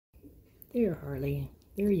There, Harley.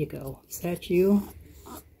 There you go. Is that you?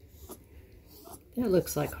 That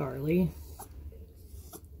looks like Harley.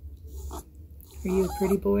 Are you a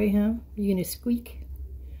pretty boy, huh? Are you gonna squeak?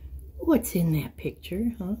 What's in that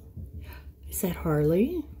picture, huh? Is that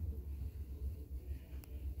Harley?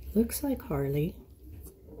 Looks like Harley.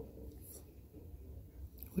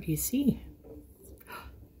 What do you see?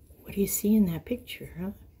 What do you see in that picture,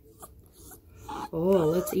 huh? Oh,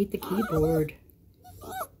 let's eat the keyboard.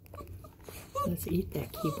 Let's eat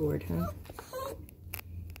that keyboard, huh?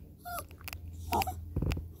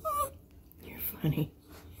 You're funny.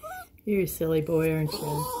 You're a silly boy, aren't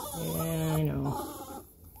you? Yeah, I know.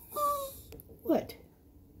 What?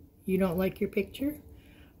 You don't like your picture?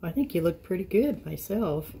 I think you look pretty good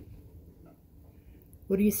myself.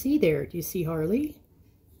 What do you see there? Do you see Harley?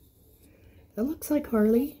 That looks like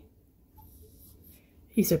Harley.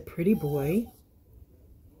 He's a pretty boy.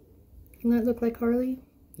 Doesn't that look like Harley?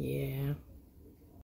 Yeah.